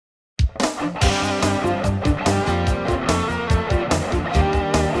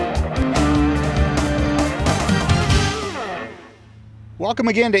Welcome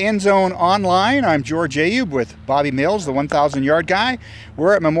again to End Zone Online. I'm George Ayub with Bobby Mills, the 1,000-yard guy.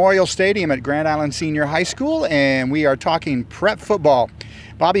 We're at Memorial Stadium at Grand Island Senior High School, and we are talking prep football.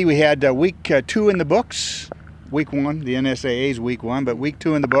 Bobby, we had week 2 in the books. Week 1, the NSAA's week 1, but week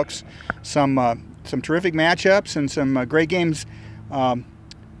 2 in the books. Some terrific matchups and some great games.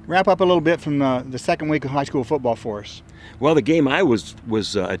 Wrap up a little bit from the second week of high school football for us. Well, the game I was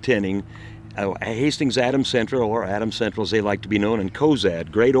attending, Hastings Adams Central, or Adams Central as they like to be known, and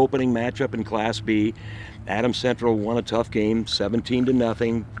Cozad. Great opening matchup in Class B. Adams Central won a tough game,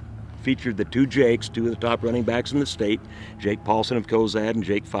 17-0. Featured the two Jakes, two of the top running backs in the state, Jake Paulson of Cozad and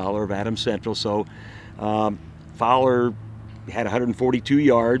Jake Fowler of Adams Central. So Fowler had 142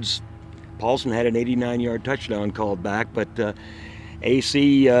 yards. Paulson had an 89-yard touchdown called back, but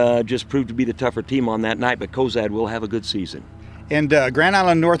AC just proved to be the tougher team on that night, but Cozad will have a good season. And Grand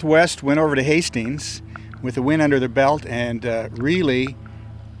Island Northwest went over to Hastings with a win under their belt and really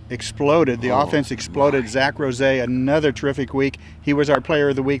exploded. The offense exploded. Zach Rose, another terrific week. He was our player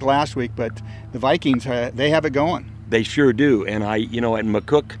of the week last week, but the Vikings, they have it going. They sure do. And at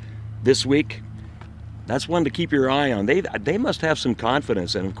McCook this week, that's one to keep your eye on. They must have some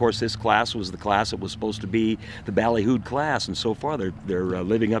confidence, and of course this class was the class that was supposed to be the Ballyhooed class, and so far they're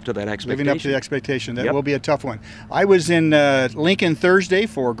living up to that expectation. Living up to the expectation. That will be a tough one. I was in Lincoln Thursday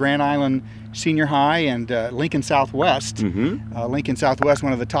for Grand Island Senior High and Lincoln Southwest. Lincoln Southwest,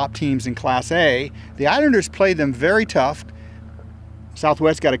 one of the top teams in Class A. The Islanders played them very tough.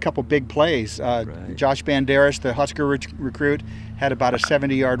 Southwest got a couple big plays. Josh Banderas, the Husker recruit, had about a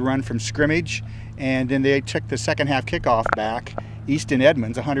 70-yard run from scrimmage, and then they took the second half kickoff back. Easton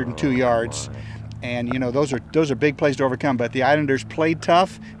Edmonds, 102 yards, and those are big plays to overcome. But the Islanders played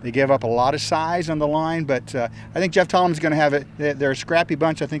tough. They gave up a lot of size on the line, but I think Jeff Tolman's going to have it. They're a scrappy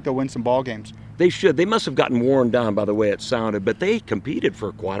bunch. I think they'll win some ball games. They should. They must have gotten worn down by the way it sounded, but they competed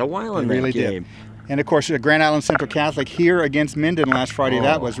for quite a while in that game. Did. And, of course, Grand Island Central Catholic here against Minden last Friday.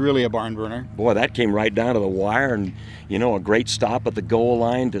 That was really a barn burner. Boy, that came right down to the wire, and, a great stop at the goal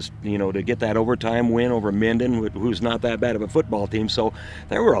line to get that overtime win over Minden, who's not that bad of a football team. So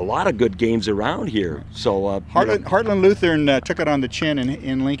there were a lot of good games around here. So Heartland Lutheran took it on the chin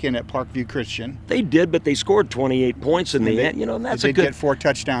in Lincoln at Parkview Christian. They did, but they scored 28 points in the end. That's a good. They did get 4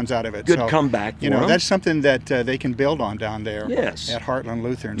 touchdowns out of it. Good comeback. That's something that they can build on down there. Yes. At Heartland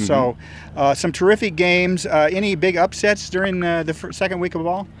Lutheran. So some terrific games. Any big upsets during the second week of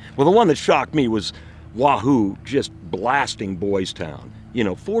ball? Well, the one that shocked me was Wahoo just blasting Boys Town,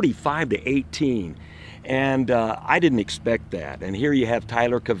 45-18. And I didn't expect that. And here you have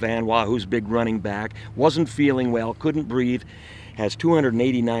Tyler Cavan, Wahoo's big running back, wasn't feeling well, couldn't breathe, has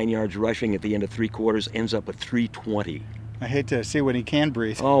 289 yards rushing at the end of 3 quarters, ends up with 320. I hate to see when he can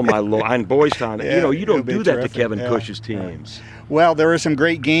breathe. Oh, my Lord. On Boys Town, you don't do that terrific. to Kevin Cush's teams. Well, there are some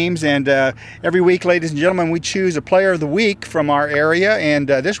great games, and every week, ladies and gentlemen, we choose a player of the week from our area. And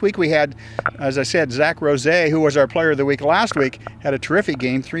this week we had, as I said, Zach Rose, who was our player of the week last week, had a terrific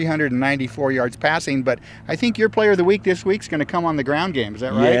game, 394 yards passing. But I think your player of the week this week is going to come on the ground game. Is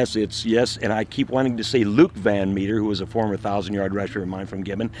that right? Yes, and I keep wanting to say Luke Van Meter, who was a former 1,000-yard rusher of mine from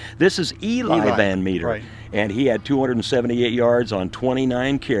Gibbon. This is Eli Van Meter, right. And he had 278 yards on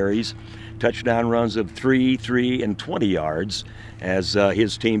 29 carries. Touchdown runs of 3, 3, and 20 yards as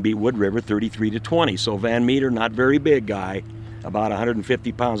his team beat Wood River 33-20. So Van Meter, not very big guy, about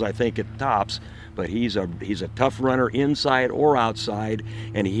 150 pounds I think at tops, but he's a tough runner inside or outside,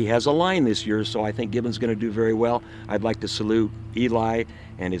 and he has a line this year, so I think Gibbon's going to do very well. I'd like to salute Eli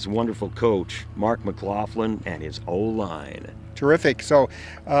and his wonderful coach, Mark McLaughlin, and his O-line. Terrific. So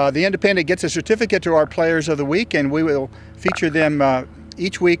the Independent gets a certificate to our players of the week, and we will feature them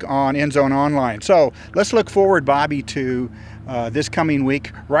each week on End Zone Online. So let's look forward, Bobby, to this coming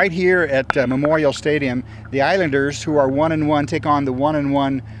week right here at Memorial Stadium. The Islanders, who are 1-1, take on the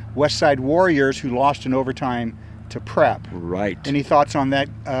 1-1 Westside Warriors, who lost in overtime to Prep. Right. Any thoughts on that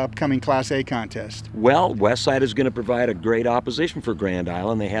upcoming Class A contest? Well, Westside is going to provide a great opposition for Grand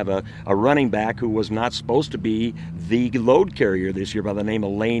Island. They have a running back who was not supposed to be the load carrier this year by the name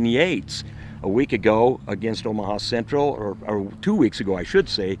of Lane Yates. A week ago against Omaha Central, or 2 weeks ago I should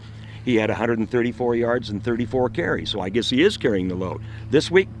say, he had 134 yards and 34 carries, so I guess he is carrying the load.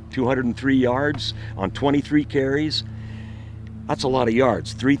 This week, 203 yards on 23 carries. That's a lot of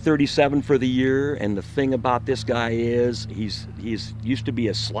yards. 337 for the year, and the thing about this guy is he's used to be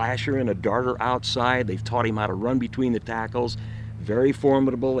a slasher and a darter outside. They've taught him how to run between the tackles. Very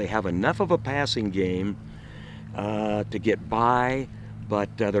formidable. They have enough of a passing game to get by. but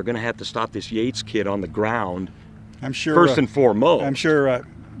they're going to have to stop this Yates kid on the ground. I'm sure. First and foremost. I'm sure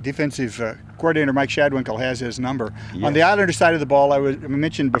defensive coordinator Mike Shadwinkle has his number. Yes. On the Islander side of the ball, I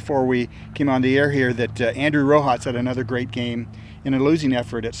mentioned before we came on the air here that Andrew Rojas had another great game in a losing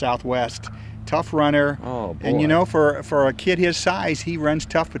effort at Southwest. Tough runner. Oh, boy. And you know, for a kid his size, he runs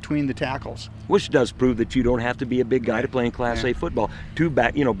tough between the tackles. Which does prove that you don't have to be a big guy to play in Class A football.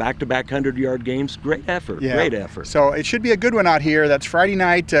 Back-to-back 100-yard games. Great effort. Yeah. Great effort. So it should be a good one out here. That's Friday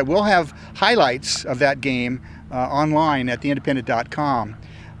night. We'll have highlights of that game online at theindependent.com.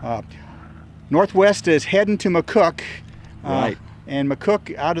 Northwest is heading to McCook. Right. And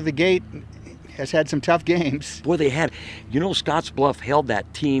McCook out of the gate has had some tough games. Boy, they had. Scottsbluff held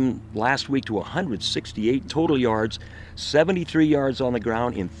that team last week to 168 total yards, 73 yards on the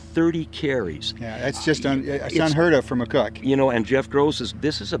ground in 30 carries. Yeah, that's just it's unheard of for McCook. And Jeff Gross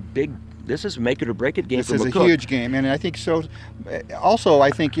this is a make it or break it game for McCook. This is a huge game, and I think so. Also, I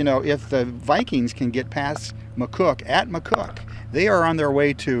think, if the Vikings can get past McCook at McCook, they are on their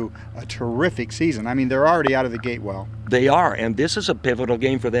way to a terrific season. I mean, they're already out of the gate well. They are, and this is a pivotal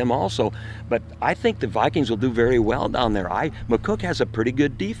game for them also. But I think the Vikings will do very well down there. McCook has a pretty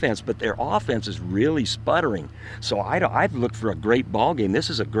good defense, but their offense is really sputtering. So I've looked for a great ball game. This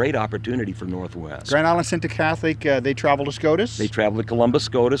is a great opportunity for Northwest. Grand Island Central Catholic, they travel to SCOTUS. They travel to Columbus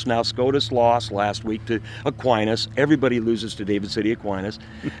SCOTUS. Now SCOTUS lost last week to Aquinas. Everybody loses to David City Aquinas.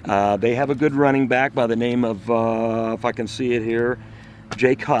 They have a good running back by the name of, if I can see it here,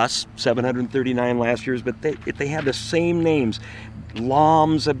 Jake Huss, 739 last year's, but they have the same names.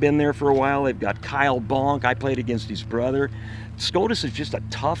 Loms have been there for a while. They've got Kyle Bonk. I played against his brother. SCOTUS is just a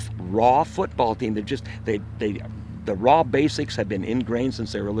tough, raw football team. The raw basics have been ingrained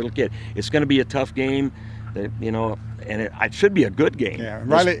since they were a little kid. It's going to be a tough game, and it should be a good game. Yeah,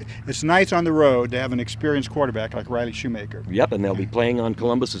 Riley. It's nice on the road to have an experienced quarterback like Riley Shoemaker. Yep, and they'll be playing on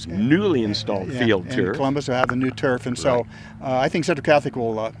Columbus's newly installed field and turf. Columbus will have the new turf, and so I think Central Catholic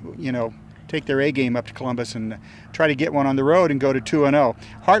will, take their A game up to Columbus and try to get one on the road and go to 2-0.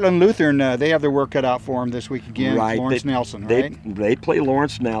 Heartland Lutheran, they have their work cut out for them this week again. Right. Lawrence Nelson, right? They play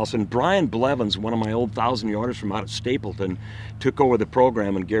Lawrence Nelson. Brian Blevins, one of my old 1,000-yarders from out of Stapleton, took over the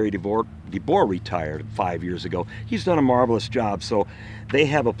program when Gary DeBoer retired 5 years ago. He's done a marvelous job. So they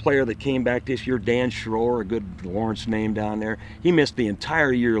have a player that came back this year, Dan Schroer, a good Lawrence name down there. He missed the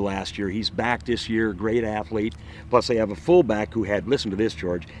entire year last year. He's back this year, great athlete. Plus they have a fullback who had, listen to this,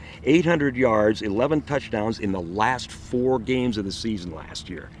 George, 800 yards, 11 touchdowns in the last 4 games of the season last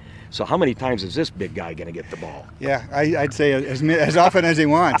year. So how many times is this big guy going to get the ball? Yeah, I'd say as often as he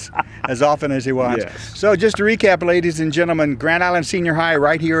wants. As often as he wants. Yes. So just to recap, ladies and gentlemen, Grand Island Senior High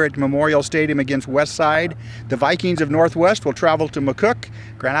right here at Memorial Stadium against Westside. The Vikings of Northwest will travel to McCook.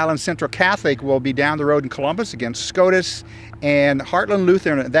 Grand Island Central Catholic will be down the road in Columbus against SCOTUS. And Heartland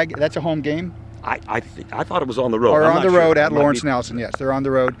Lutheran, that's a home game? I thought it was on the road. Or on the road at Lawrence Nelson. Yes, they're on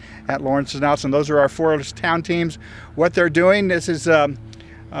the road at Lawrence Nelson. Those are our 4 town teams. What they're doing, this is...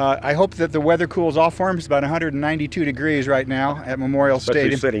 I hope that the weather cools off for them. It's about 192 degrees right now at Memorial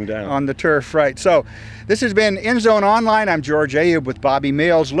Stadium. Sitting down on the turf, right. So this has been End Zone Online. I'm George Ayub with Bobby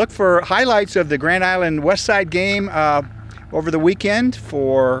Mills. Look for highlights of the Grand Island Westside game over the weekend.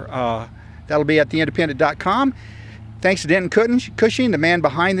 That'll be at theindependent.com. Thanks to Denton Cushing, the man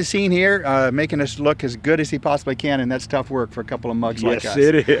behind the scene here, making us look as good as he possibly can, and that's tough work for a couple of mugs like us. Yes,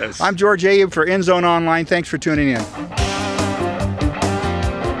 it is. I'm George Ayub for End Zone Online. Thanks for tuning in.